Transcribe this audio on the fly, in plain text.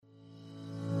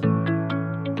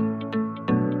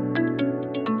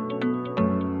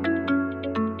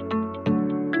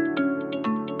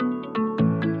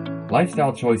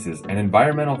Lifestyle choices and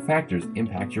environmental factors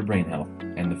impact your brain health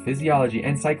and the physiology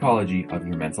and psychology of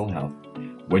your mental health.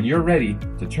 When you're ready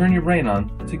to turn your brain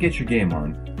on to get your game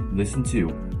on, listen to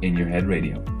In Your Head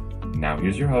Radio. Now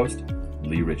here's your host,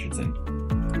 Leigh Richardson.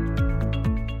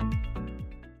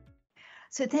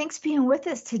 So thanks for being with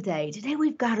us today. Today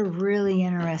we've got a really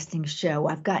interesting show.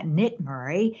 I've got Nick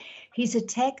Murray. He's a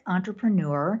tech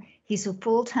entrepreneur. He's a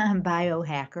full-time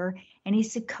biohacker, and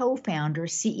he's the co-founder,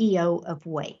 CEO of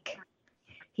Wake.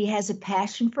 He has a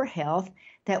passion for health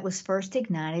that was first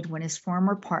ignited when his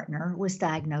former partner was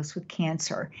diagnosed with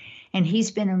cancer. And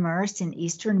he's been immersed in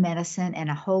Eastern medicine and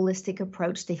a holistic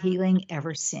approach to healing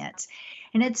ever since.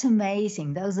 And it's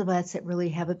amazing. Those of us that really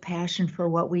have a passion for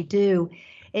what we do,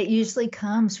 it usually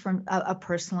comes from a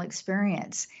personal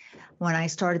experience. When I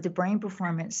started the Brain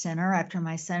Performance Center after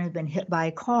my son had been hit by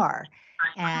a car,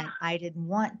 and I didn't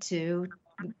want to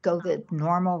go the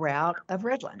normal route of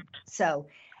Ritalin. So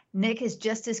Nick is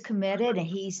just as committed, and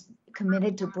he's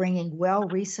committed to bringing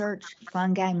well-researched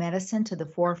fungi medicine to the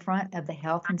forefront of the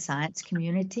health and science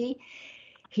community.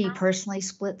 He personally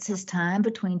splits his time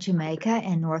between Jamaica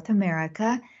and North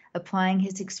America, applying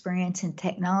his experience in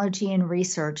technology and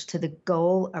research to the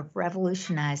goal of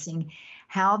revolutionizing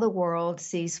how the world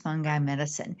sees fungi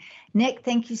medicine. Nick,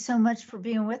 thank you so much for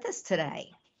being with us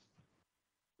today.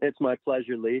 It's my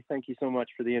pleasure, Leigh. Thank you so much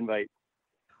for the invite.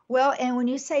 Well, and when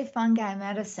you say fungi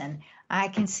medicine, I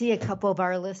can see a couple of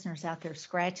our listeners out there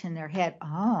scratching their head.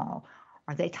 Oh,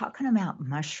 are they talking about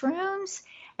mushrooms?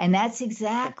 And that's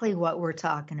exactly what we're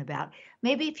talking about.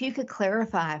 Maybe if you could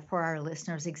clarify for our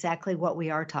listeners exactly what we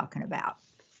are talking about.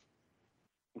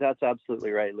 That's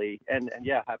absolutely right, Leigh. And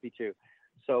yeah, happy to.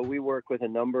 So we work with a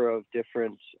number of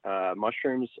different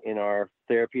mushrooms in our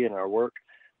therapy and our work.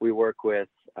 We work with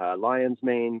lion's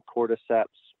mane, cordyceps,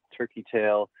 turkey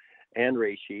tail, and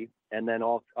reishi. And then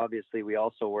obviously we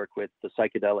also work with the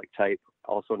psychedelic type,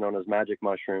 also known as magic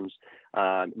mushrooms,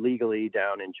 legally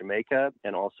down in Jamaica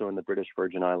and also in the British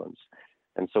Virgin Islands.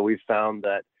 And so we've found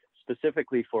that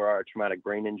specifically for our traumatic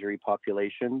brain injury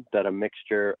population, that a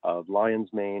mixture of lion's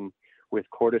mane with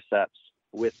cordyceps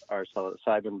with our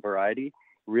psilocybin variety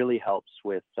really helps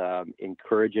with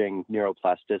encouraging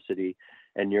neuroplasticity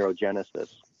and neurogenesis.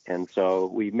 And so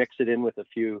we mix it in with a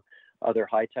few other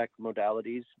high-tech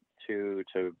modalities to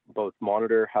both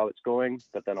monitor how it's going,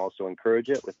 but then also encourage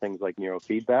it with things like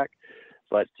neurofeedback.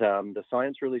 But the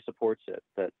science really supports it,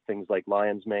 that things like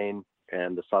lion's mane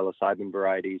and the psilocybin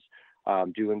varieties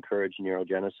do encourage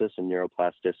neurogenesis and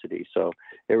neuroplasticity. So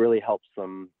it really helps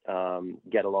them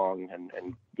get along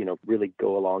and really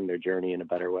go along their journey in a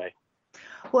better way.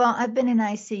 Well, I've been in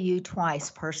ICU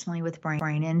twice personally with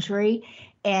brain injury,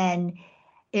 and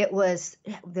it was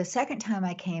the second time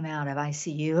I came out of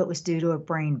ICU, it was due to a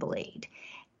brain bleed.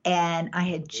 And I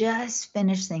had just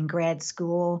finished in grad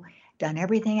school, done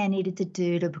everything I needed to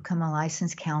do to become a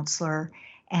licensed counselor.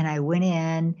 And I went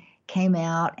in, came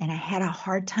out, and I had a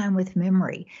hard time with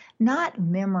memory. Not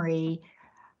memory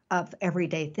of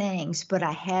everyday things, but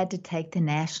I had to take the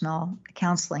National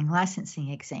Counseling Licensing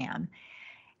Exam.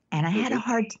 And I had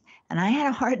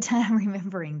a hard time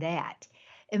remembering that.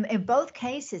 In both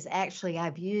cases, actually,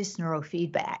 I've used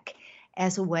neurofeedback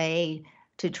as a way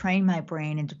to train my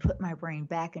brain and to put my brain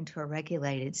back into a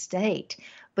regulated state.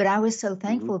 But I was so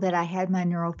thankful that I had my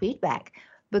neurofeedback,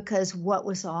 because what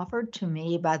was offered to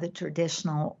me by the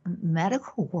traditional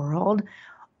medical world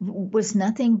was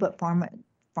nothing but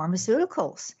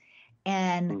pharmaceuticals.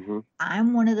 And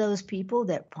I'm one of those people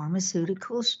that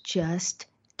pharmaceuticals just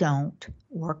don't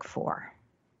work for.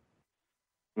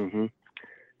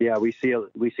 Yeah, we see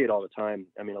it all the time.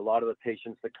 I mean, a lot of the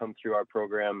patients that come through our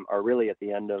program are really at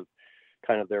the end of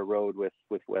kind of their road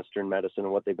with Western medicine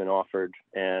and what they've been offered.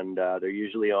 And they're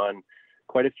usually on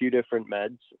quite a few different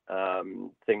meds,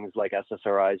 things like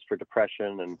SSRIs for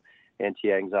depression and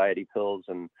anti-anxiety pills.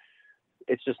 And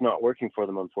it's just not working for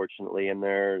them, unfortunately. And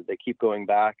they keep going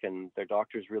back, and their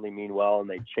doctors really mean well, and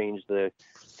they change the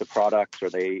products,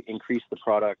 or they increase the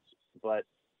products. But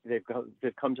they've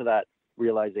come to that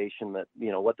realization that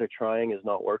what they're trying is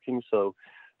not working, so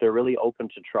they're really open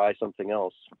to try something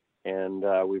else. And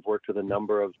we've worked with a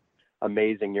number of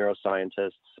amazing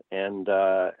neuroscientists and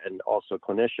also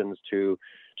clinicians to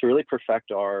really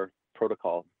perfect our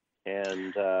protocol.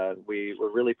 And we're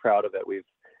really proud of it.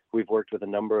 We've worked with a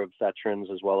number of veterans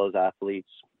as well as athletes.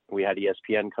 We had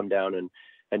ESPN come down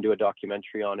and do a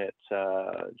documentary on it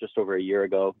just over a year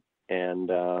ago. And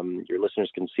your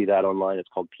listeners can see that online. It's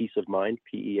called Peace of Mind,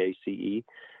 PEACE.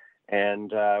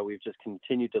 And we've just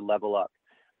continued to level up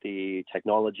the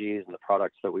technologies and the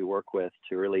products that we work with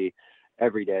to really,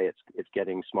 every day it's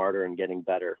getting smarter and getting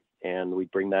better. and we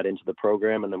bring that into the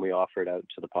program, and then we offer it out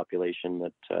to the population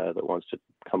that wants to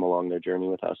come along their journey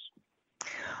with us.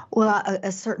 Well,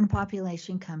 a certain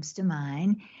population comes to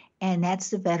mind, and that's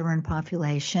the veteran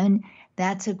population.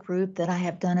 That's a group that I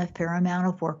have done a fair amount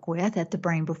of work with at the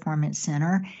Brain Performance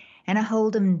Center, and I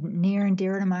hold them near and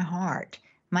dear to my heart.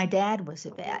 My dad was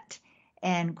a vet,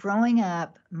 and growing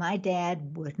up, my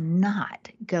dad would not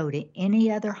go to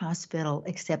any other hospital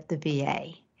except the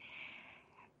VA.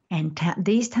 And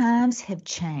these times have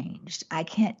changed. I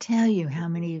can't tell you how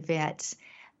many vets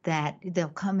that they'll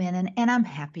come in, and I'm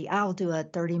happy. I'll do a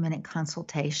 30-minute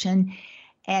consultation.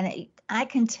 And I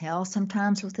can tell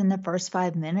sometimes within the first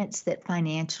 5 minutes that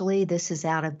financially this is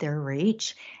out of their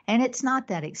reach, and it's not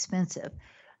that expensive.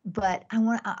 But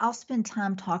I'll spend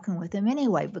time talking with them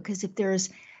anyway, because if there's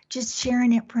just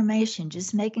sharing information,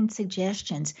 just making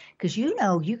suggestions, because you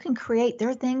can there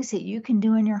are things that you can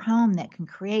do in your home that can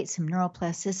create some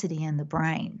neuroplasticity in the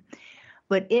brain.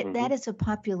 But that is a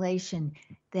population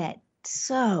that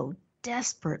so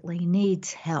desperately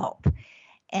needs help.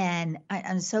 And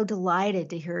I'm so delighted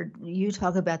to hear you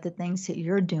talk about the things that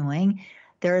you're doing.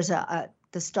 There's the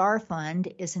STAR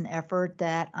Fund is an effort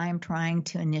that I'm trying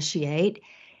to initiate.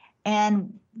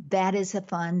 And that is a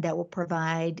fund that will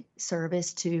provide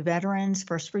service to veterans,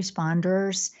 first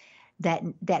responders that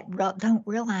don't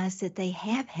realize that they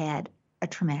have had a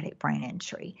traumatic brain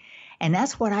injury. And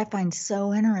that's what I find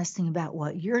so interesting about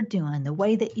what you're doing, the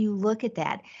way that you look at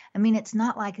that. I mean, it's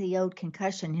not like the old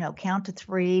concussion, count to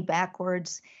 3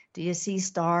 backwards. Do you see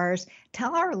stars?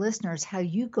 Tell our listeners how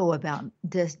you go about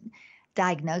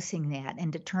diagnosing that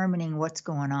and determining what's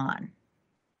going on.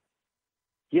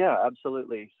 Yeah,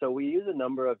 absolutely. So we use a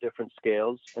number of different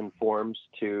scales and forms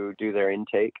to do their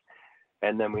intake.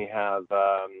 And then we have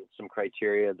some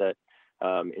criteria that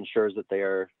ensures that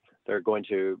they're going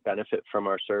to benefit from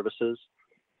our services.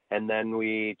 And then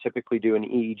we typically do an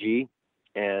EEG,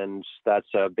 and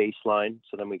that's a baseline.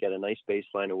 So then we get a nice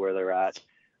baseline of where they're at.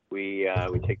 We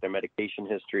take their medication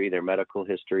history, their medical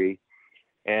history,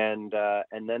 and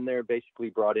then they're basically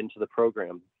brought into the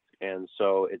program. And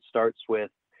so it starts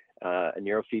with a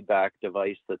neurofeedback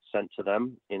device that's sent to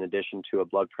them, in addition to a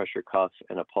blood pressure cuff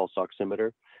and a pulse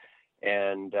oximeter.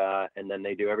 And then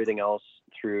they do everything else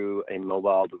through a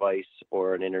mobile device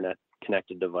or an internet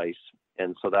connected device.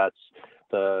 And so that's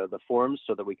the forms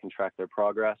so that we can track their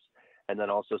progress, and then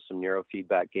also some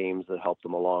neurofeedback games that help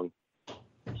them along.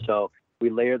 So we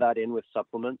layer that in with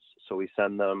supplements. So we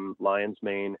send them lion's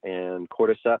mane and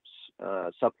cordyceps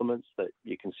supplements that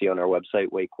you can see on our website,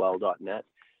 wakewell.net.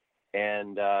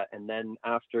 And then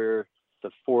after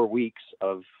the 4 weeks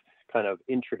of kind of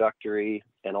introductory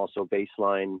and also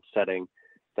baseline setting,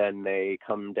 then they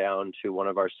come down to one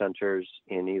of our centers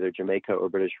in either Jamaica or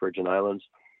British Virgin Islands,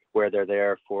 where they're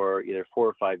there for either 4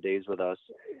 or 5 days with us.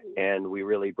 And we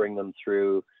really bring them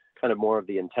through kind of more of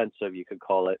the intensive, you could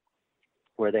call it,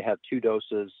 where they have 2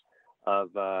 doses of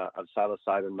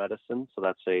psilocybin medicine. So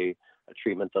that's a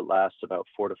treatment that lasts about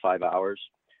 4 to 5 hours.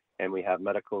 And we have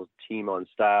medical team on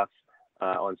staff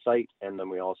on site, and then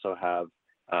we also have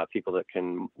people that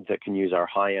can use our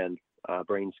high-end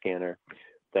brain scanner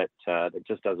that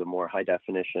just does a more high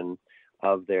definition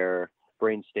of their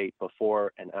brain state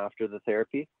before and after the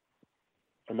therapy,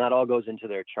 and that all goes into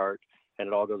their chart, and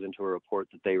it all goes into a report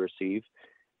that they receive,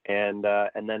 and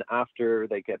then after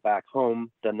they get back home,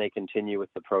 then they continue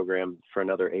with the program for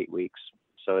another 8 weeks.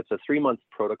 So it's a 3-month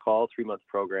protocol, 3-month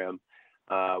program,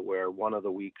 where one of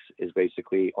the weeks is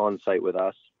basically on site with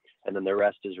us, and then the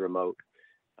rest is remote.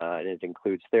 And it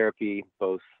includes therapy,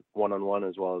 both one-on-one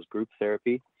as well as group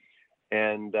therapy.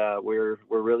 And we're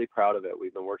really proud of it.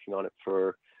 We've been working on it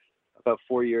for about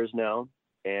 4 years now,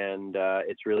 and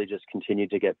it's really just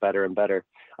continued to get better and better.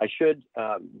 I should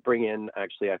bring in,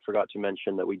 actually, I forgot to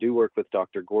mention that we do work with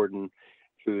Dr. Gordon,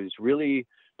 who's really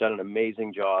done an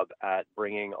amazing job at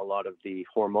bringing a lot of the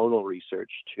hormonal research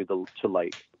to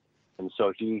light. And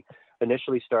so he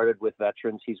initially started with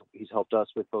veterans. He's helped us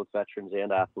with both veterans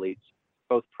and athletes,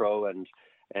 both pro and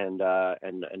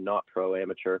not pro,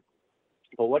 amateur.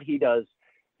 But what he does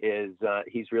is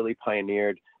he's really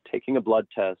pioneered taking a blood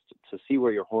test to see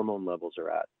where your hormone levels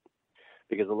are at.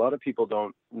 Because a lot of people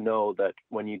don't know that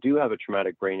when you do have a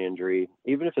traumatic brain injury,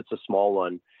 even if it's a small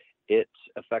one, it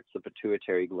affects the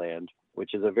pituitary gland,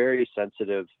 which is a very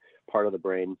sensitive part of the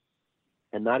brain.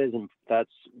 And that's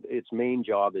its main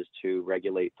job, is to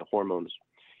regulate the hormones.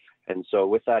 And so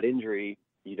with that injury,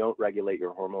 you don't regulate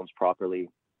your hormones properly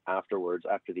afterwards,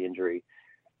 after the injury.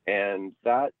 And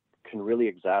that can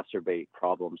really exacerbate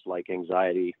problems like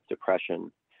anxiety,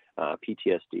 depression,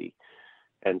 PTSD.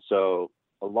 And so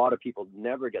a lot of people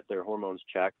never get their hormones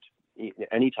checked.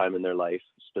 any time in their life,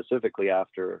 specifically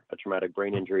after a traumatic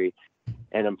brain injury.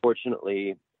 And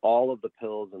unfortunately, all of the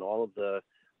pills and all of the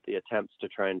attempts to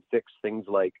try and fix things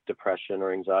like depression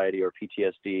or anxiety or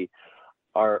PTSD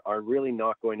are really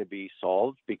not going to be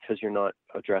solved, because you're not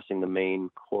addressing the main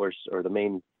course or the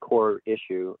main core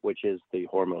issue, which is the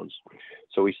hormones.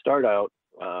 So we start out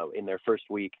in their first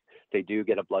week, they do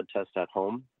get a blood test at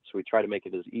home. So we try to make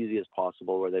it as easy as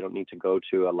possible, where they don't need to go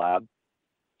to a lab.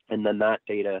 And then that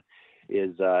data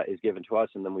is given to us,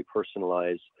 and then we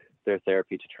personalize their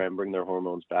therapy to try and bring their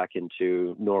hormones back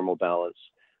into normal balance,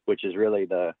 which is really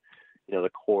the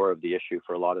core of the issue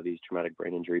for a lot of these traumatic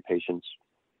brain injury patients.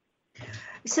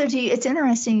 So it's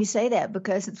interesting you say that,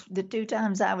 because the 2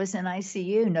 times I was in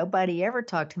ICU, nobody ever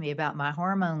talked to me about my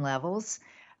hormone levels.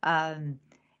 And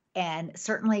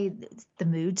certainly the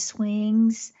mood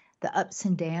swings, the ups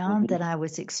and downs that I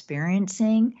was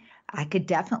experiencing, I could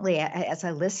definitely, as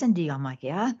I listened to you, I'm like,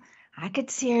 yeah, I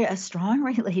could see a strong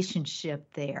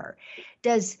relationship there.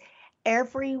 Does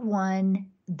everyone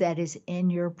that is in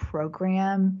your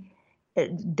program,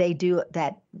 they do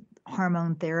that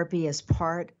hormone therapy as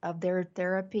part of their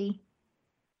therapy?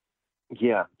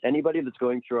 Yeah, anybody that's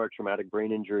going through our traumatic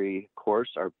brain injury course,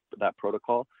 or that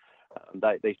protocol,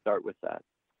 they start with that.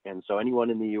 And so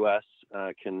anyone in the U.S.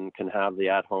 can have the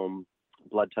at-home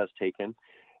blood test taken,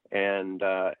 and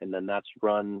then that's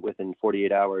run within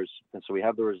 48 hours. And so we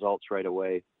have the results right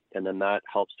away, and then that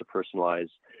helps to personalize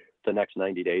the next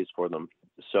 90 days for them.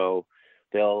 So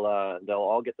they'll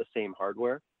all get the same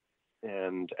hardware,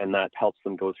 and that helps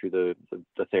them go through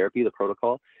the therapy, the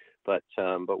protocol. But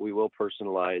we will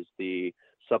personalize the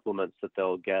supplements that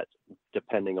they'll get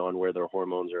depending on where their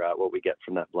hormones are at, what we get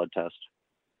from that blood test.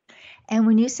 And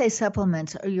when you say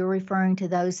supplements, are you referring to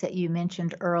those that you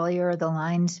mentioned earlier, the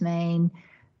lion's mane,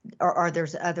 or are there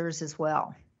others as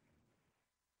well?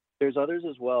 There's others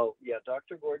as well. Yeah,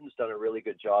 Dr. Gordon's done a really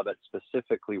good job at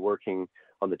specifically working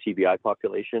on the TBI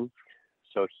population.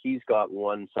 So he's got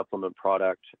one supplement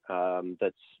product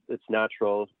that's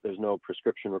natural. There's no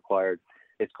prescription required.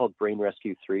 It's called Brain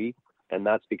Rescue 3, and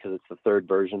that's because it's the 3rd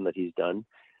version that he's done.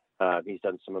 He's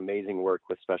done some amazing work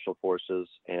with special forces,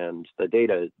 and the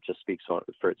data just speaks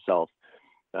for itself.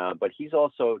 But he's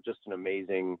also just an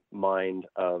amazing mind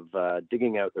of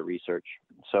digging out the research.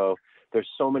 So there's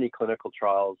so many clinical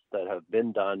trials that have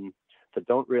been done that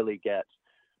don't really get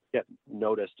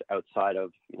noticed outside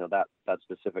of that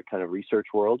specific kind of research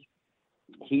world.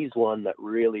 He's one that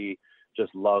really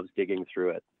just loves digging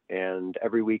through it. And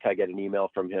every week I get an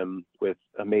email from him with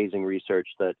amazing research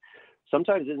that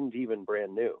sometimes isn't even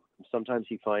brand new. Sometimes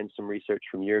he finds some research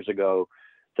from years ago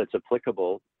that's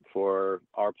applicable for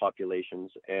our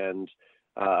populations, and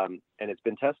it's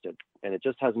been tested, and it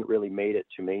just hasn't really made it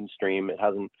to mainstream. It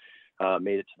hasn't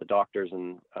made it to the doctors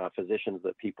and physicians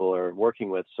that people are working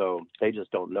with, so they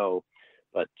just don't know.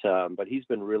 But he's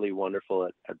been really wonderful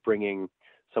at bringing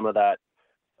some of that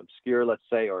obscure, let's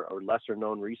say, or lesser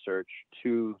known research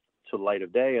to light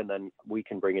of day, and then we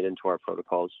can bring it into our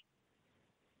protocols.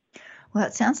 Well,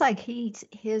 it sounds like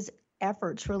his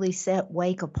efforts really set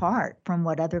Wake apart from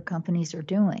what other companies are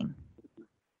doing.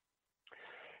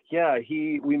 Yeah,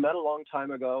 we met a long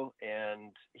time ago,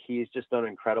 and he's just done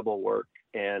incredible work.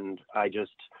 And I'm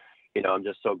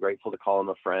just so grateful to call him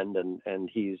a friend. And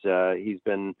he's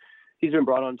been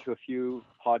brought onto a few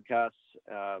podcasts,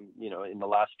 in the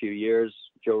last few years,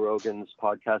 Joe Rogan's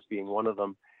podcast being one of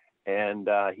them. And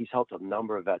he's helped a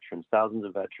number of veterans. Thousands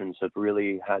of veterans have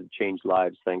really had changed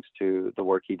lives thanks to the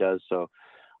work he does. So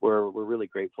we're really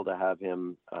grateful to have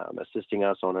him assisting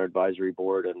us on our advisory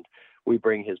board, and we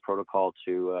bring his protocol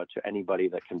to anybody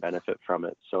that can benefit from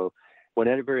it. So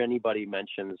whenever anybody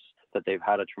mentions that they've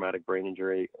had a traumatic brain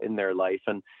injury in their life,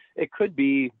 and it could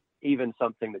be even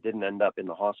something that didn't end up in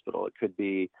the hospital, it could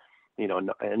be,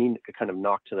 any kind of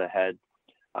knock to the head,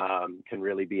 can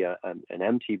really be an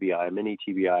MTBI, a mini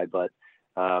TBI, but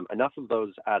enough of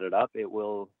those added up, it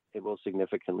will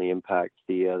significantly impact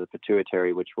the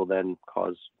pituitary, which will then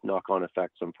cause knock-on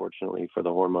effects, unfortunately, for the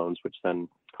hormones, which then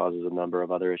causes a number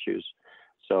of other issues.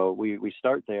 So we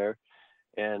start there,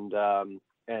 and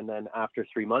then after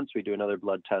 3 months, we do another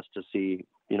blood test to see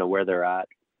where they're at,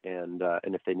 and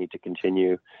if they need to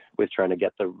continue with trying to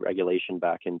get the regulation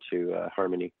back into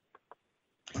harmony.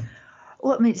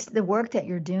 Well, I mean, the work that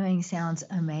you're doing sounds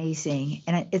amazing,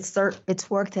 and it's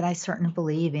work that I certainly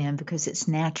believe in, because it's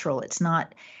natural. It's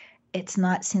not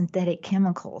synthetic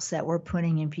chemicals that we're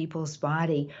putting in people's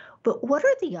body. But what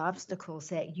are the obstacles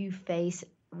that you face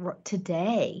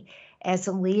today as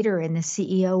a leader and the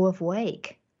CEO of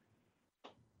Wake?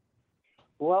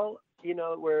 Well,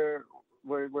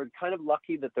 we're kind of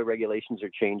lucky that the regulations are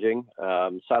changing.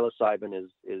 Psilocybin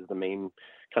is the main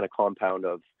kind of compound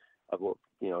of what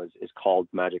is called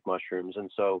magic mushrooms,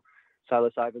 and so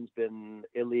psilocybin's been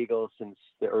illegal since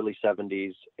the early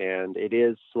 70s, and it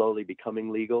is slowly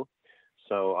becoming legal.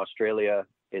 So Australia,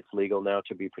 it's legal now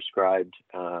to be prescribed.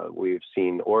 We've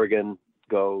seen Oregon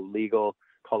go legal.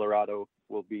 Colorado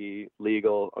will be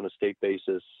legal on a state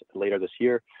basis later this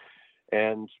year,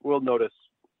 and we'll notice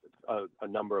a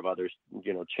number of others,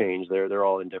 change. They're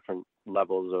all in different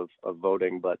levels of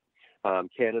voting, but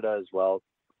Canada as well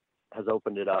has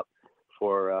opened it up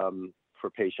for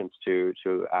patients to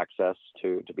access,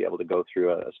 to be able to go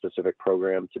through a specific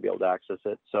program to be able to access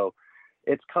it. So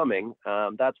it's coming.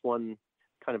 That's one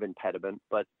kind of impediment,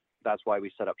 but that's why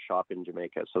we set up shop in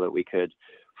Jamaica, so that we could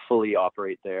fully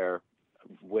operate there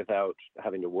without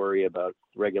having to worry about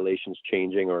regulations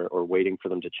changing or waiting for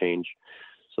them to change.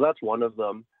 So that's one of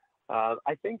them.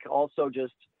 I think also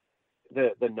just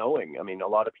the knowing. I mean, a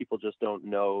lot of people just don't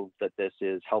know that this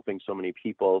is helping so many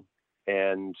people.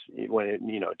 And when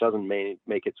it doesn't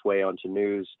make its way onto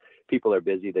news, people are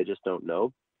busy. They just don't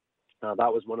know.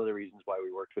 That was one of the reasons why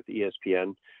we worked with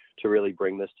ESPN to really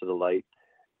bring this to the light.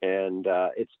 And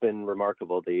it's been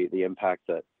remarkable, the impact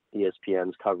that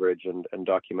ESPN's coverage and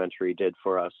documentary did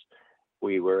for us.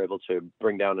 We were able to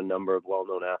bring down a number of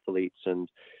well-known athletes, and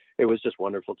it was just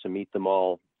wonderful to meet them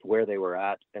all where they were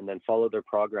at and then follow their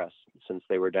progress since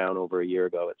they were down over a year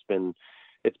ago. It's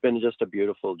been just a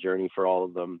beautiful journey for all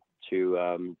of them to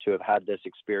have had this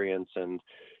experience and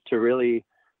to really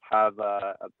have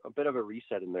a bit of a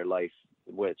reset in their life,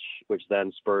 which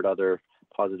then spurred other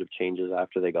positive changes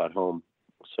after they got home.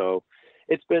 So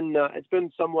it's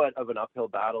been somewhat of an uphill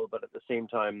battle, but at the same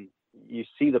time, you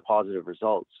see the positive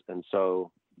results, and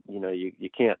so you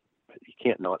can't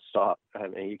not stop. I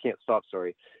mean, you can't stop.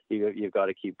 Sorry, you've got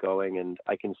to keep going, and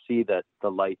I can see that the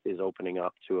light is opening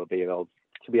up to be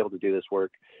able to do this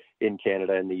work in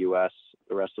Canada and the U.S.,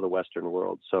 the rest of the Western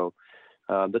world. So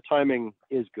the timing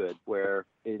is good, where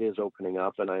it is opening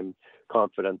up, and I'm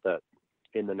confident that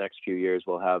in the next few years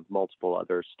we'll have multiple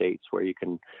other states where you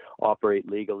can operate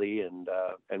legally, and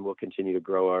we'll continue to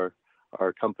grow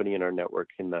our company and our network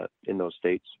in those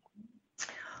states.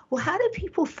 Well, how do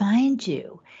people find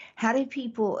you? How do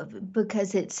people,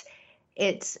 because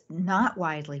it's not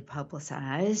widely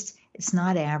publicized, it's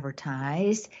not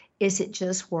advertised. Is it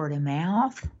just word of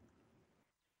mouth?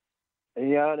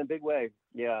 Yeah, in a big way.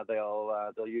 Yeah,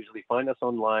 they'll usually find us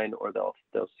online, or they'll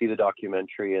see the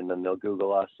documentary and then they'll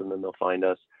Google us and then they'll find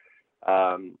us.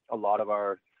 A lot of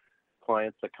our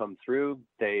clients that come through,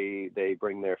 they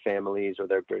bring their families, or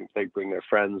they bring their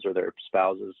friends or their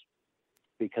spouses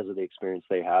because of the experience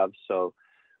they have. So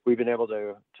we've been able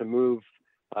to move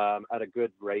at a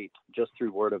good rate just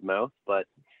through word of mouth. But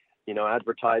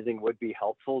advertising would be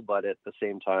helpful, but at the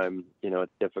same time,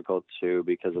 it's difficult too,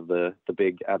 because of the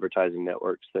big advertising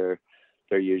networks. They're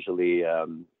usually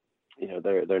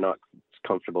they're not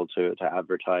comfortable to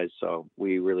advertise. So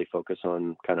we really focus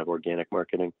on kind of organic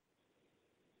marketing.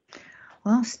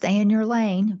 Well, stay in your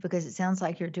lane, because it sounds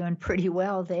like you're doing pretty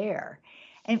well there.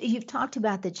 And you've talked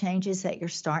about the changes that you're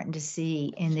starting to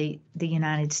see in the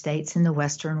United States and the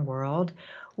Western world.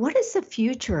 What is the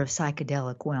future of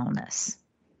psychedelic wellness?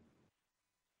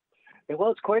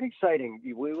 Well, it's quite exciting.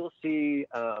 We will see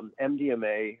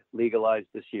MDMA legalized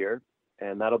this year,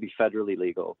 and that'll be federally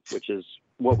legal, which is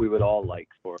what we would all like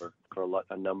for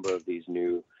a number of these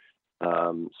new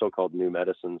so-called new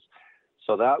medicines.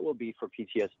 So that will be for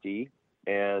PTSD.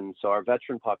 And so our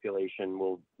veteran population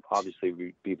will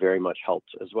obviously be very much helped,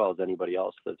 as well as anybody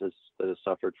else that has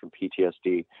suffered from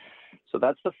PTSD. So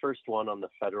that's the first one on the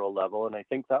federal level. And I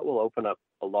think that will open up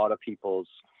a lot of people's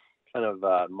kind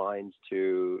of minds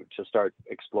to start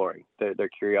exploring. Their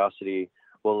curiosity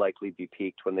will likely be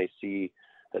piqued when they see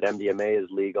that MDMA is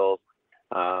legal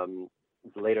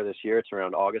later this year. It's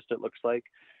around August, it looks like.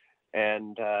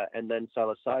 And then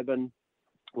psilocybin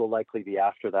will likely be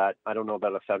after that. I don't know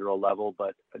about a federal level,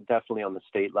 but definitely on the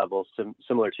state level,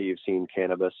 similar to you've seen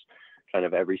cannabis. Kind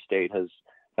of every state has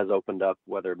opened up,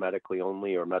 whether medically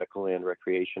only or medically and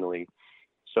recreationally.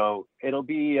 So it'll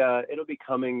be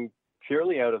coming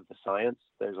purely out of the science.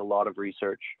 There's a lot of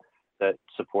research that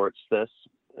supports this,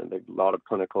 and there's a lot of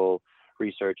clinical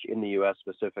research in the U.S.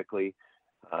 specifically.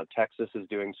 Texas is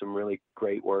doing some really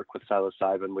great work with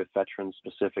psilocybin with veterans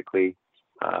specifically,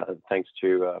 thanks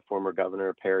to former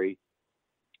Governor Perry.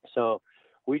 So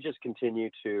we just continue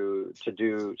to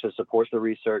support the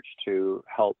research, to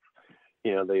help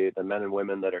the men and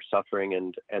women that are suffering,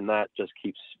 and that just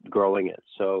keeps growing it.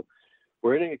 So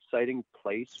we're in an exciting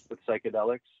place with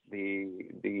psychedelics.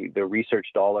 The research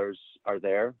dollars are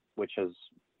there, which has,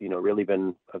 really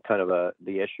been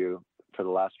the issue for the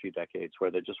last few decades,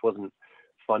 where there just wasn't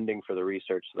funding for the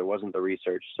research. There wasn't the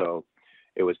research, so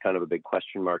it was kind of a big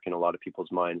question mark in a lot of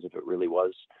people's minds if it really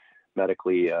was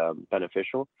medically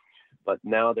beneficial. But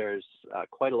now there's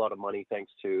quite a lot of money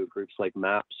thanks to groups like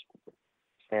MAPS,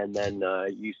 and then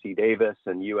UC Davis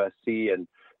and USC, and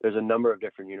there's a number of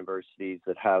different universities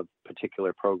that have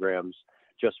particular programs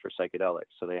just for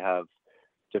psychedelics. So they have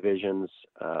divisions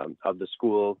of the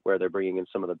school where they're bringing in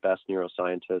some of the best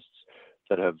neuroscientists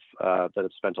that have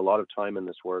spent a lot of time in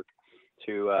this work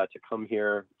to come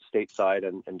here stateside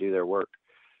and do their work.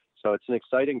 So it's an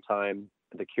exciting time.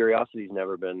 The curiosity's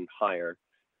never been higher,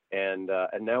 and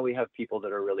now we have people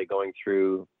that are really going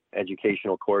through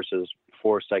educational courses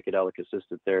for psychedelic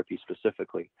assisted therapy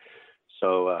specifically.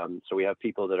 So we have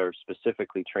people that are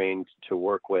specifically trained to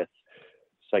work with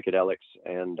psychedelics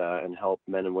and help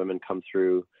men and women come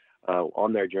through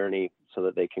on their journey so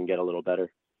that they can get a little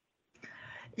better.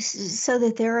 So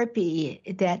the therapy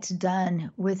that's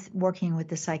done with working with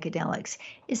the psychedelics,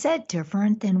 is that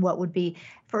different than what would be,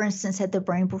 for instance, at the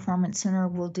Brain Performance Center,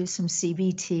 we'll do some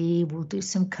CBT, we'll do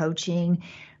some coaching,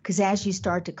 because as you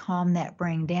start to calm that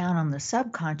brain down on the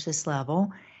subconscious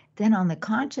level, then on the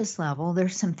conscious level,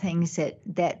 there's some things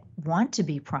that want to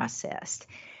be processed.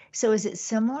 So is it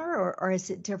similar or is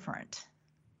it different?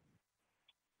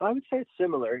 I would say it's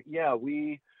similar. Yeah,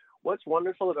 what's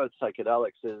wonderful about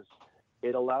psychedelics is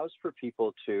it allows for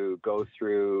people to go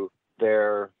through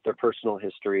their personal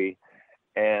history,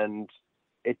 and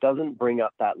it doesn't bring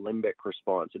up that limbic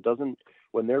response. It doesn't,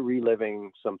 when they're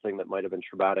reliving something that might have been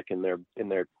traumatic in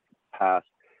their past,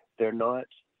 they're not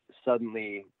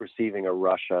suddenly receiving a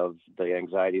rush of the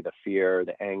anxiety, the fear,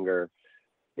 the anger.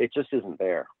 It just isn't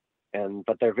there.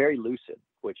 But they're very lucid,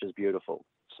 which is beautiful.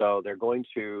 So they're going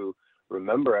to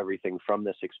remember everything from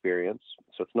this experience.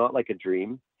 So it's not like a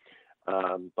dream,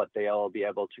 but they'll be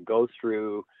able to go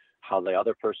through how the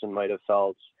other person might have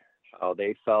felt, how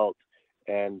they felt,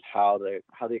 and how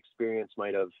the experience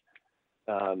might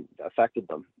have affected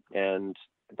them. And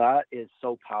that is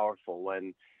so powerful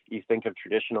when you think of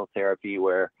traditional therapy,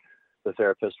 where the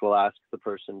therapist will ask the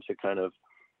person to kind of,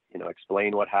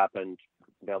 explain what happened.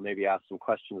 They'll maybe ask some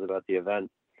questions about the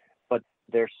event, but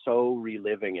they're so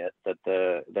reliving it that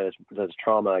there's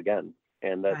trauma again,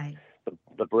 and that Right.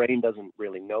 the brain doesn't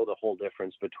really know the whole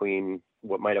difference between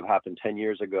what might have happened 10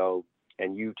 years ago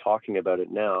and you talking about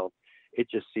it now. It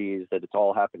just sees that it's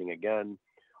all happening again.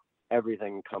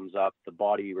 Everything comes up, the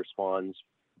body responds.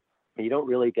 You don't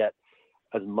really get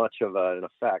as much of an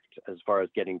effect as far as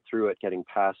getting through it, getting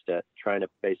past it, trying to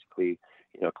basically,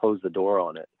 close the door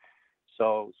on it.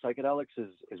 So psychedelics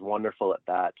is wonderful at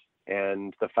that.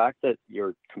 And the fact that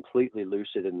you're completely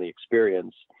lucid in the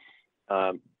experience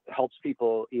helps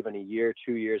people even a year,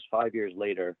 2 years, 5 years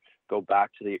later, go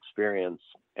back to the experience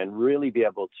and really be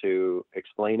able to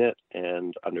explain it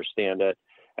and understand it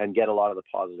and get a lot of the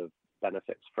positive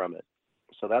benefits from it.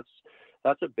 So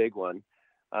that's a big one.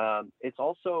 It's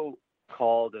also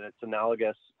called, and it's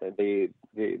analogous,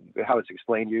 how it's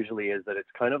explained usually is that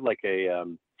it's kind of like a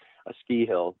ski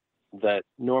hill that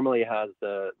normally has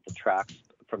the tracks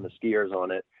from the skiers on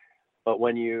it, but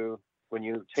when you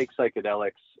take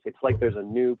psychedelics, it's like there's a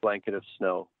new blanket of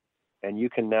snow, and you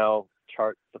can now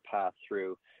chart the path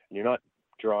through, and you're not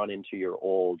drawn into your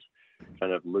old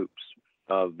kind of loops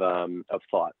of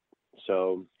thought.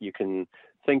 So you can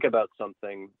think about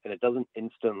something, and it doesn't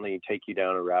instantly take you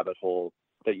down a rabbit hole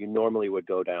that you normally would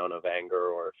go down of anger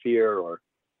or fear or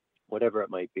whatever it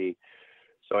might be.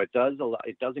 So it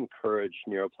does encourage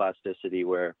neuroplasticity,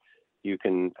 where you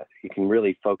can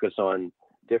really focus on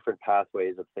different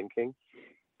pathways of thinking.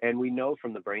 And we know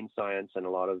from the brain science and a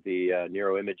lot of the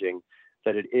neuroimaging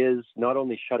that it is not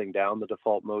only shutting down the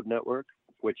default mode network,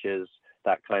 which is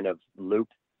that kind of loop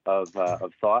of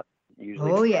thought,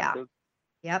 usually Oh, destructive.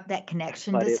 yeah. Yep, that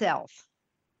connection to self.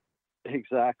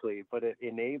 Exactly, but it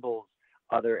enables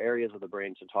other areas of the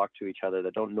brain to talk to each other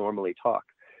that don't normally talk.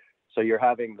 So you're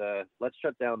having let's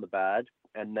shut down the bad,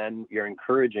 and then you're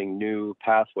encouraging new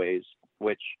pathways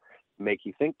which make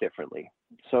you think differently.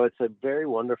 So it's a very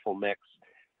wonderful mix.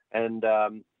 And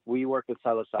we work with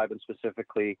psilocybin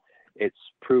specifically. It's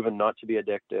proven not to be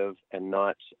addictive and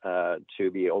not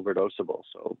to be overdosable.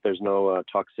 So there's no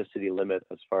toxicity limit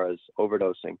as far as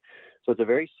overdosing. So it's a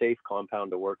very safe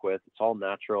compound to work with. It's all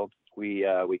natural. We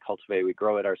cultivate, we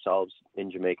grow it ourselves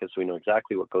in Jamaica, so we know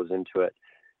exactly what goes into it.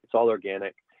 It's all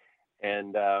organic.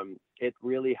 And it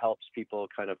really helps people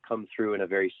kind of come through in a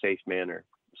very safe manner.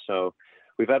 So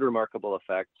we've had remarkable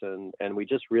effects, and we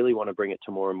just really want to bring it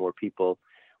to more and more people.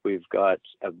 We've got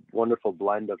a wonderful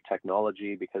blend of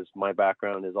technology because my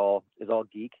background is all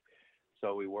geek.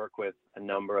 So we work with a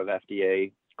number of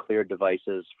FDA cleared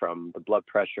devices, from the blood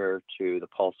pressure to the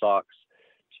pulse ox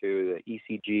to the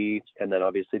ECG, and then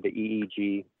obviously the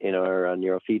EEG in our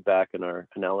neurofeedback and our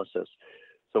analysis.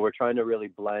 So we're trying to really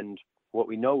blend what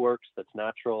we know works, that's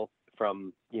natural,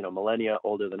 from millennia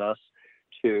older than us,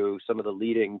 to some of the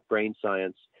leading brain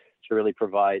science, to really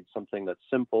provide something that's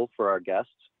simple for our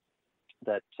guests,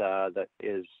 that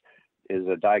is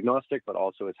a diagnostic, but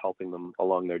also is helping them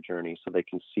along their journey, so they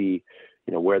can see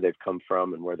where they've come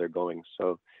from and where they're going.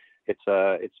 So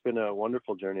it's been a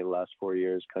wonderful journey the last 4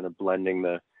 years, kind of blending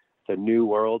the new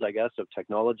world, I guess, of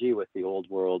technology with the old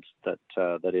world that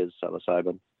is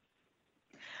psilocybin.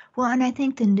 Well, and I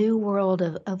think the new world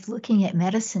of looking at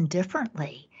medicine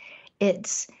differently.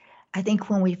 I think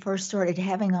when we first started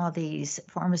having all these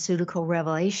pharmaceutical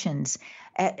revelations,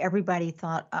 everybody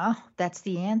thought, oh, that's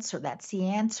the answer. That's the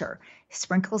answer.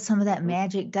 Sprinkle some of that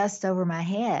magic dust over my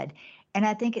head. And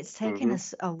I think it's taken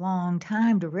us a long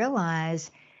time to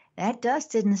realize that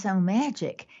dust isn't so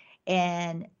magic.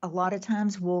 And a lot of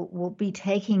times we'll be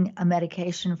taking a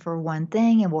medication for one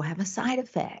thing and we'll have a side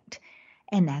effect.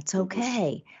 And that's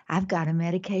okay. I've got a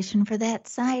medication for that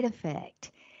side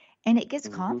effect. And it gets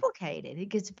complicated. It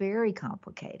gets very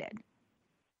complicated.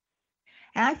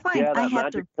 And I find that I have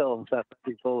magic pill, that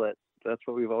magic bullet, that's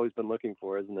what we've always been looking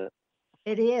for, isn't it?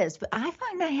 It is. But I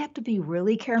find I have to be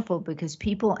really careful because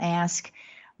people ask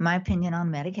my opinion on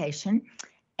medication.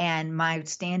 And my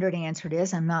standard answer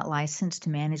is I'm not licensed to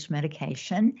manage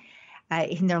medication.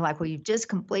 And they're like, well, you've just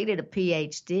completed a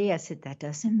PhD. I said, that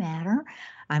doesn't matter.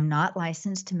 I'm not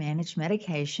licensed to manage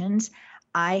medications.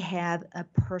 I have a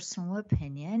personal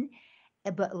opinion,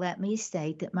 but let me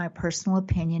state that my personal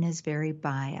opinion is very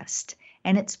biased,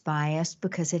 and it's biased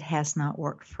because it has not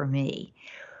worked for me.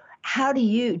 How do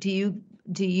you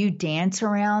dance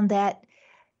around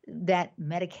that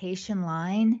medication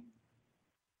line?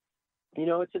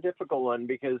 It's a difficult one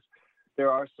because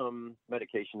there are some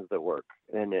medications that work,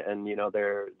 and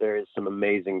there is some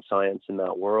amazing science in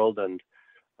that world, and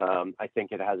I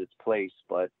think it has its place,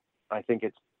 but I think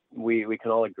we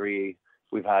can all agree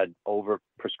we've had over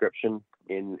prescription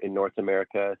in North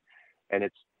America, and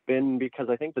it's been because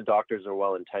I think the doctors are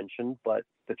well intentioned, but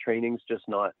the training's just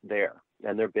not there,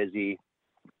 and they're busy,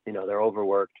 they're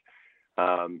overworked.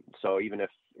 So even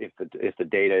if the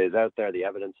data is out there, the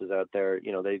evidence is out there,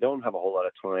 they don't have a whole lot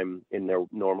of time in their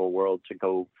normal world to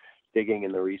go digging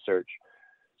in the research.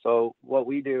 So what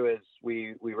we do is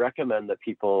we recommend that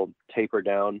people taper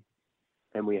down,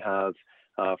 and we have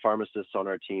pharmacists on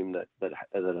our team that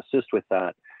assist with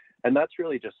that. And that's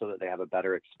really just so that they have a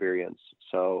better experience.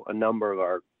 So a number of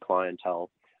our clientele,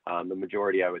 the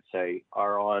majority, I would say,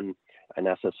 are on an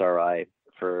SSRI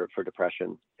for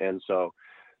depression. And so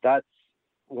that's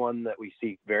one that we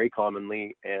see very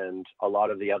commonly. And a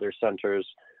lot of the other centers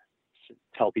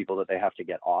tell people that they have to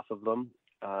get off of them.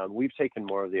 We've taken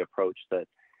more of the approach that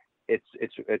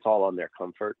it's all on their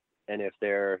comfort. And if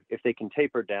they can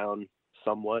taper down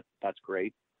somewhat, that's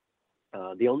great.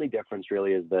 The only difference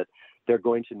really is that they're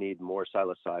going to need more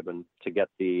psilocybin to get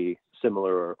the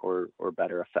similar or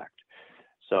better effect.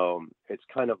 So it's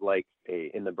kind of like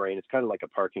in the brain, it's kind of like a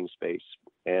parking space,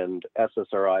 and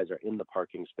SSRIs are in the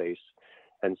parking space.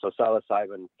 And so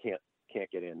psilocybin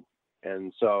can't get in.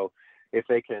 And so if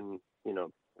they can,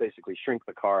 basically shrink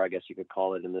the car, I guess you could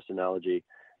call it in this analogy,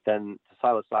 then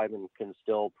psilocybin can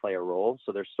still play a role.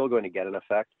 So they're still going to get an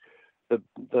effect.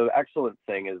 The excellent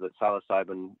thing is that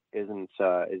psilocybin isn't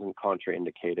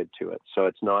contraindicated to it. So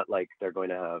it's not like they're going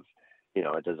to have,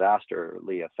 a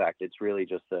disasterly effect. It's really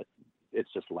just that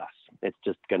it's just less. It's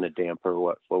just going to damper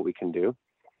what we can do.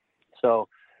 So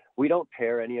we don't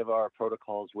pair any of our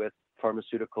protocols with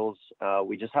pharmaceuticals.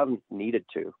 We just haven't needed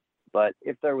to. But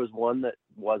if there was one that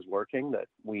was working, that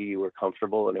we were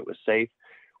comfortable and it was safe,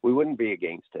 we wouldn't be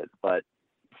against it. But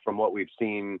from what we've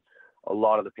seen, a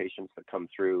lot of the patients that come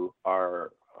through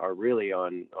are really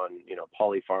on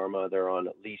polypharma. They're on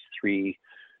at least 3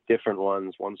 different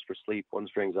ones. One's for sleep,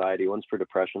 one's for anxiety, one's for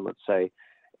depression, let's say.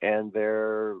 And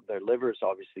their liver's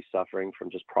obviously suffering from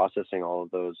just processing all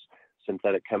of those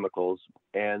synthetic chemicals.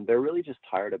 And they're really just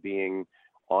tired of being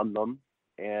on them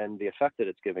and the effect that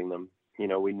it's giving them.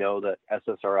 We know that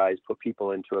SSRIs put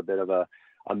people into a bit of a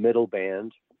middle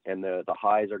band, and the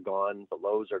highs are gone, the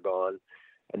lows are gone.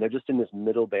 And they're just in this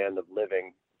middle band of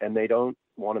living, and they don't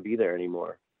want to be there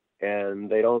anymore. And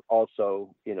they don't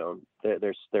also,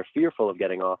 they're fearful of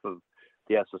getting off of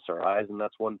the SSRIs. And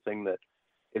that's one thing that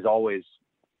is always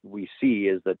we see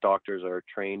is that doctors are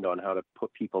trained on how to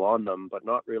put people on them, but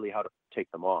not really how to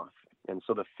take them off. And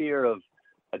so the fear of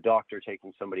a doctor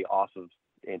taking somebody off of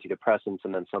antidepressants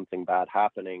and then something bad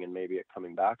happening and maybe it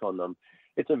coming back on them,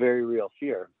 it's a very real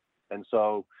fear. And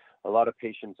so a lot of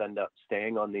patients end up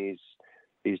staying on these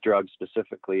drugs,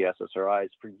 specifically SSRIs,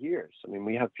 for years. I mean,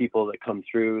 we have people that come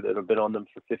through that have been on them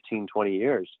for 15, 20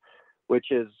 years,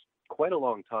 which is quite a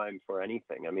long time for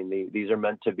anything. I mean, these are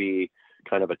meant to be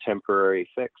kind of a temporary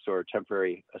fix or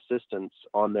temporary assistance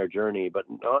on their journey, but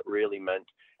not really meant.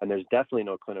 And there's definitely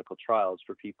no clinical trials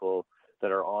for people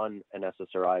that are on an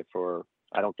SSRI for,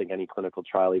 I don't think any clinical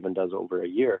trial even does over a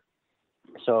year.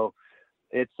 So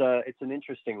it's an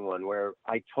interesting one where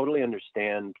I totally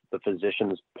understand the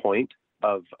physician's point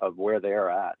of where they're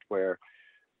at, where,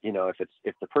 you know,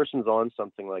 if the person's on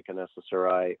something like an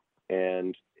SSRI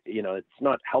and, you know, it's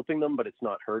not helping them, but it's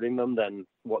not hurting them, then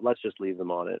let's just leave them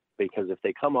on it. Because if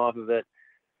they come off of it,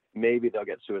 maybe they'll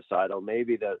get suicidal,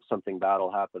 maybe that something bad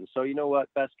will happen. So, you know what,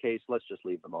 best case, let's just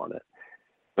leave them on it.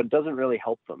 But it doesn't really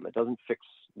help them. It doesn't fix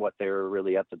what they're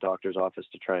really at the doctor's office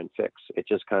to try and fix. It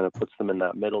just kind of puts them in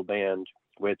that middle band,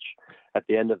 which at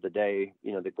the end of the day,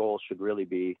 you know, the goal should really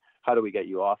be, how do we get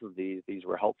you off of these? These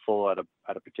were helpful at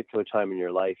a particular time in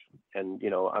your life. And, you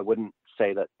know, I wouldn't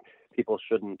say that people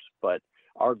shouldn't, but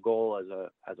our goal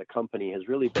as a company has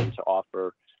really been to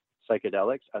offer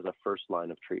psychedelics as a first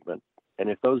line of treatment. And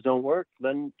if those don't work,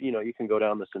 then, you know, you can go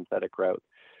down the synthetic route.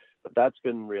 But that's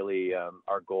been really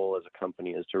our goal as a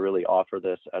company, is to really offer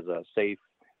this as a safe,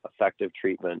 effective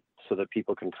treatment so that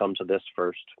people can come to this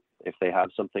first. If they have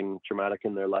something traumatic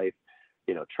in their life,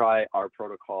 you know, try our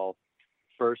protocol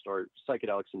first, or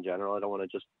psychedelics in general. I don't want to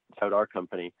just tout our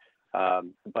company,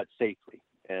 but safely.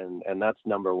 And that's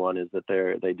number one, is that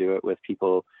they do it with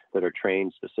people that are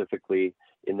trained specifically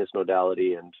in this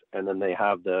modality, and then they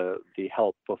have the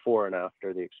help before and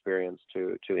after the experience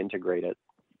to integrate it.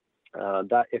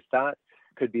 That if that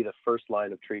could be the first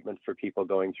line of treatment for people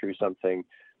going through something,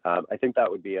 I think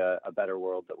that would be a better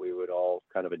world that we would all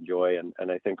kind of enjoy.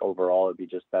 And I think overall it'd be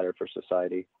just better for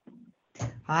society.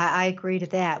 I agree to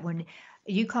that. When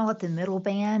you call it the middle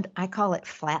band, I call it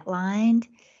flatlined.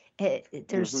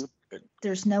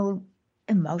 There's no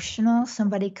emotional.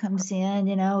 Somebody comes in,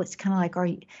 you know, it's kind of like,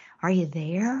 are you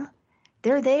there?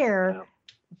 They're there, yeah,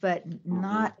 but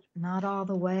not all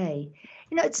the way.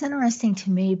 You know, it's interesting to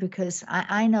me because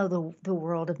I know the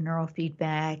world of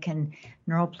neurofeedback and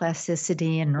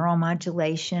neuroplasticity and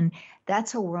neuromodulation.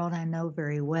 That's a world I know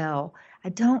very well. I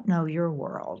don't know your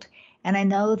world. And I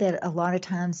know that a lot of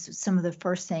times some of the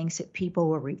first things that people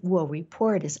will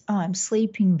report is, oh, I'm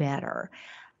sleeping better.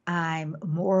 I'm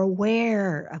more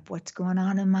aware of what's going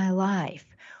on in my life.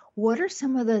 What are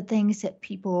some of the things that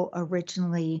people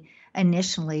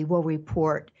initially will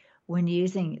report when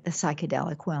using the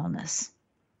psychedelic wellness?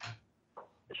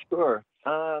 Sure.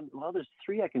 Well, there's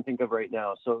three I can think of right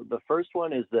now. So the first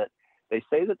one is that they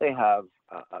say that they have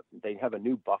a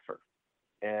new buffer.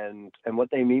 And what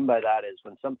they mean by that is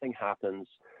when something happens,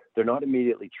 they're not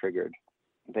immediately triggered.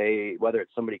 Whether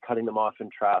it's somebody cutting them off in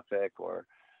traffic or,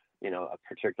 you know, a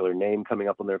particular name coming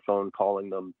up on their phone, calling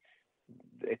them,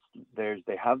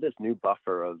 they have this new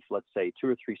buffer of, let's say, 2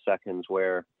 or 3 seconds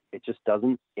where it just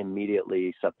doesn't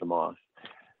immediately set them off.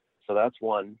 So that's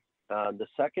one. The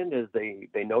second is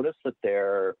they notice that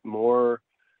they're more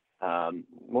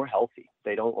healthy.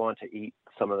 They don't want to eat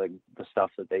some of the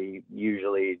stuff that they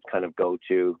usually kind of go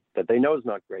to that they know is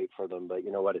not great for them, but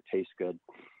you know what, it tastes good.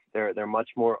 They're much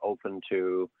more open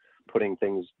to putting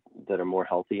things that are more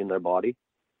healthy in their body.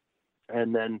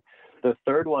 And then the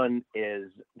third one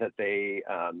is that they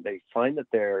find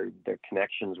that their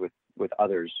connections with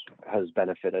others has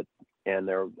benefited, and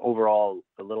they're overall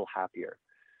a little happier.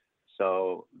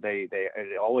 So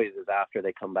it always is after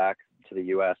they come back to the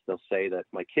U.S., they'll say that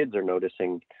my kids are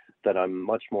noticing that I'm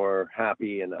much more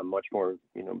happy and I'm much more,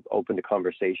 you know, open to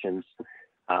conversations.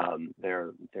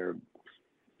 Their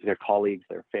colleagues,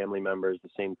 their family members, the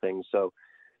same thing. So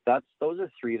those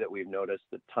are three that we've noticed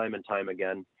that time and time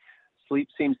again. Sleep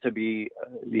seems to be,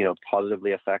 you know,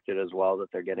 positively affected as well,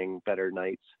 that they're getting better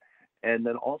nights. And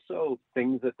then also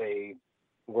things that they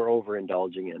were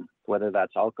overindulging in, whether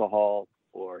that's alcohol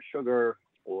or sugar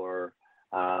or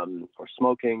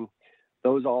smoking,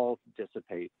 those all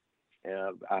dissipate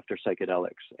after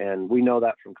psychedelics. And we know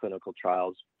that from clinical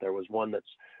trials. There was one that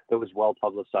was well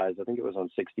publicized. I think it was on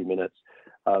 60 Minutes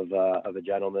of a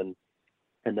gentleman.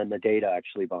 And then the data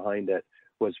actually behind it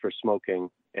was for smoking.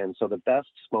 And so the best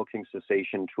smoking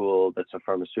cessation tool that's a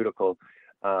pharmaceutical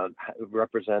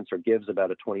represents or gives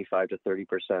about a 25 to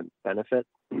 30% benefit.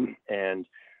 And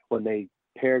when they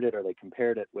paired it or they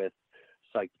compared it with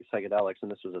psychedelics,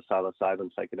 and this was a psilocybin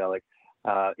psychedelic,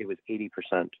 it was 80%.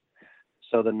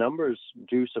 So the numbers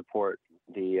do support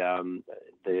the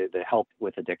help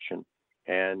with addiction.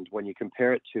 And when you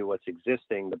compare it to what's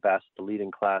existing, the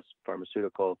leading class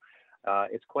pharmaceutical,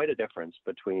 it's quite a difference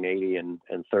between 80 and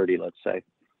 30, let's say.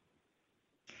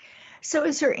 So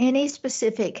is there any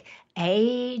specific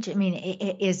age? I mean,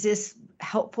 is this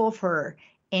helpful for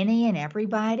any and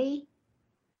everybody?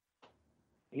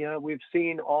 Yeah, we've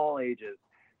seen all ages.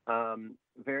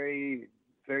 Very,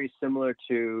 very similar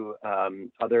to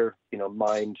other,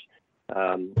 mind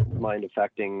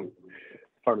affecting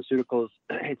pharmaceuticals.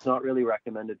 It's not really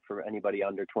recommended for anybody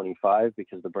under 25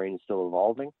 because the brain is still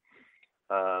evolving.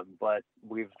 But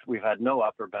we've had no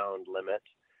upper bound limit.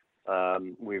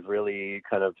 We've really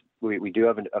we do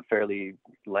have a fairly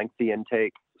lengthy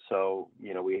intake. So,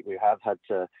 we have had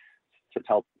to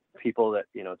tell people that,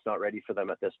 it's not ready for them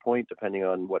at this point, depending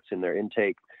on what's in their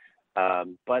intake.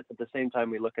 But at the same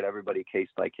time, we look at everybody case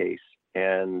by case,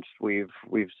 and we've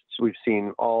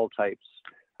seen all types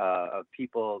of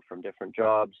people from different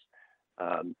jobs.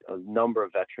 A number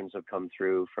of veterans have come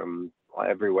through from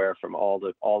everywhere, from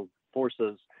all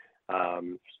forces,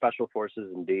 special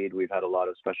forces. Indeed, we've had a lot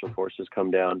of special forces come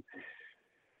down.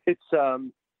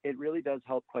 It really does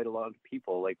help quite a lot of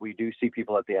people. Like, we do see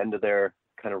people at the end of their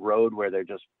kind of road where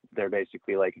they're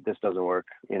basically like, this doesn't work,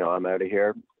 I'm out of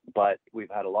here. But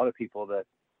we've had a lot of people that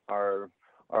are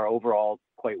overall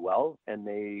quite well, and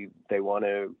they want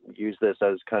to use this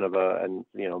as kind of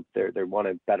they want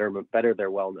to better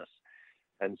their wellness.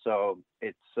 And so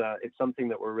it's something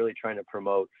that we're really trying to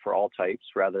promote for all types,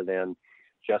 rather than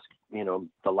just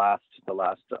the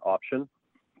last option.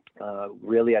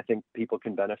 Really, I think people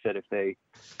can benefit if they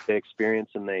experience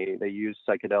and they use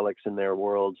psychedelics in their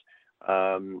world.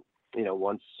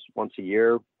 Once a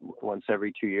year, once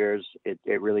every 2 years.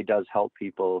 It really does help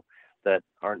people that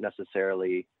aren't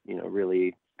necessarily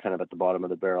really kind of at the bottom of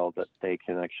the barrel, that they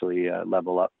can actually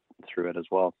level up through it as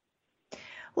well.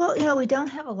 Well, we don't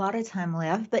have a lot of time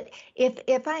left, but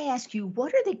if I ask you,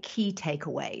 what are the key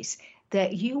takeaways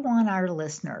that you want our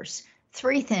listeners,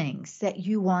 3 things that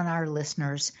you want our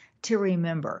listeners to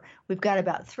remember? We've got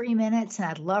about 3 minutes, and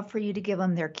I'd love for you to give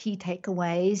them their key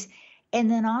takeaways, and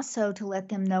then also to let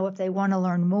them know, if they want to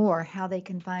learn more, how they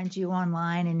can find you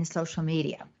online and in social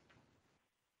media.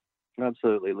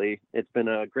 Absolutely, Leigh. It's been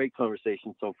a great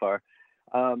conversation so far.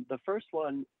 The first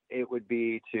one, it would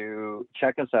be to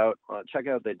check us out, check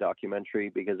out the documentary,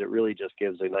 because it really just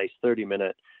gives a nice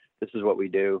 30-minute, this is what we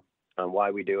do,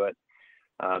 why we do it.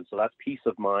 So that's Peace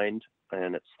of Mind,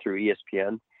 and it's through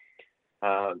ESPN.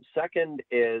 Second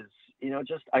is,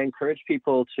 I encourage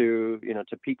people to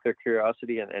pique their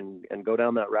curiosity and go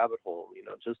down that rabbit hole.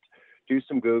 Just do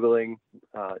some Googling,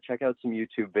 check out some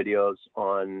YouTube videos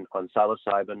on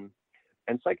psilocybin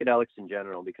and psychedelics in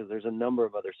general, because there's a number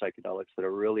of other psychedelics that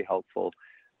are really helpful,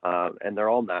 and they're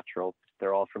all natural.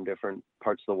 They're all from different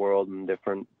parts of the world and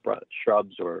different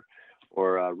shrubs or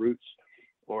roots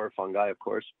or fungi, of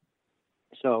course.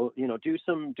 So, do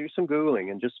some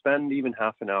Googling, and just spend even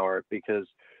half an hour, because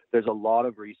there's a lot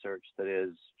of research that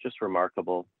is just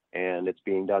remarkable, and it's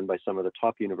being done by some of the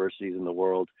top universities in the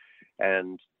world.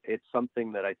 And it's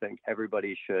something that I think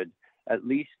everybody should at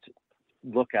least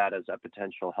look at as a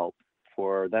potential help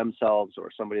for themselves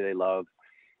or somebody they love,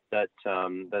 that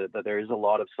there is a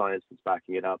lot of science that's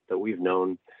backing it up, that we've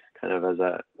known kind of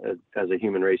as a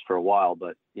human race for a while,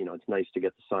 but it's nice to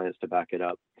get the science to back it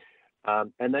up.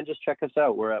 And then just check us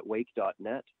out. We're at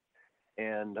wake.net,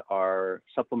 and our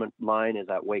supplement line is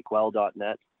at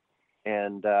wakewell.net,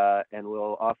 and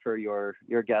we'll offer your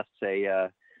guests a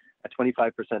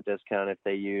 25% discount if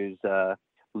they use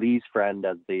Leigh's friend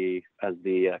as the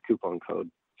coupon code.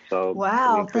 So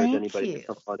wow, thank anybody you. To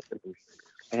come on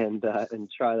and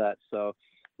try that. So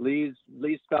Leigh's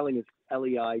spelling is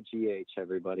Leigh,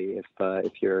 everybody.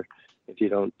 If you're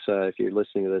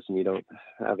listening to this and you don't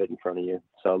have it in front of you.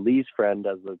 So Leigh's friend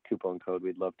as the coupon code,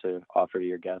 we'd love to offer to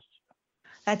your guests.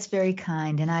 That's very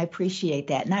kind, and I appreciate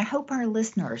that. And I hope our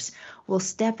listeners will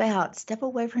step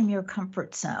away from your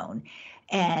comfort zone.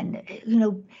 And,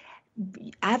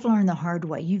 I've learned the hard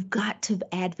way. You've got to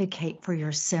advocate for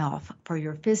yourself, for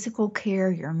your physical care,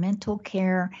 your mental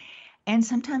care. And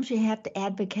sometimes you have to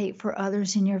advocate for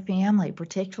others in your family,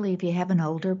 particularly if you have an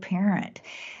older parent.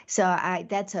 So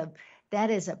that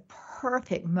is a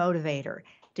perfect motivator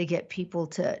to get people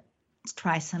to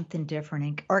try something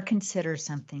different or consider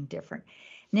something different.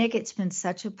 Nick, it's been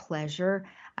such a pleasure.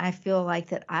 I feel like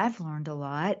that I've learned a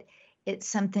lot. It's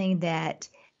something that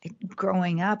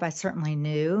growing up I certainly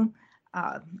knew,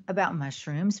 about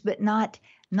mushrooms, but not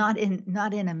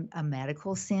in a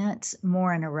medical sense,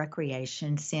 more in a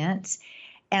recreation sense.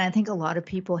 And I think a lot of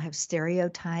people have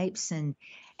stereotypes and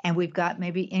we've got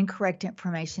maybe incorrect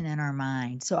information in our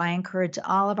mind. So I encourage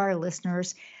all of our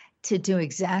listeners to do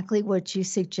exactly what you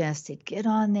suggested. Get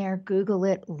on there, Google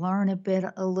it, learn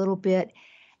a little bit,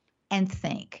 and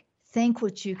think. Think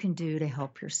what you can do to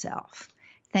help yourself.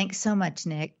 Thanks so much,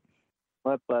 Nick.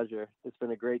 My pleasure. It's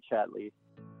been a great chat, Leigh.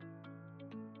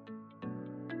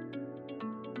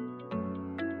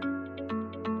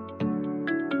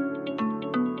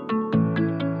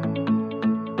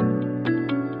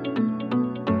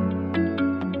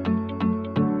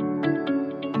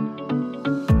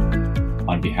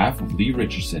 On behalf of Leigh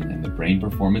Richardson and the Brain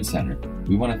Performance Center,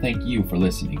 we want to thank you for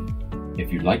listening.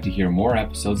 If you'd like to hear more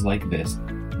episodes like this,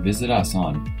 visit us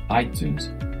on iTunes,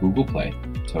 Google Play,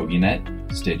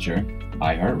 TogiNet, Stitcher,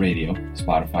 iHeartRadio,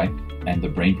 Spotify, and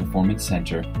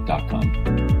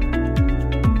thebrainperformancecenter.com.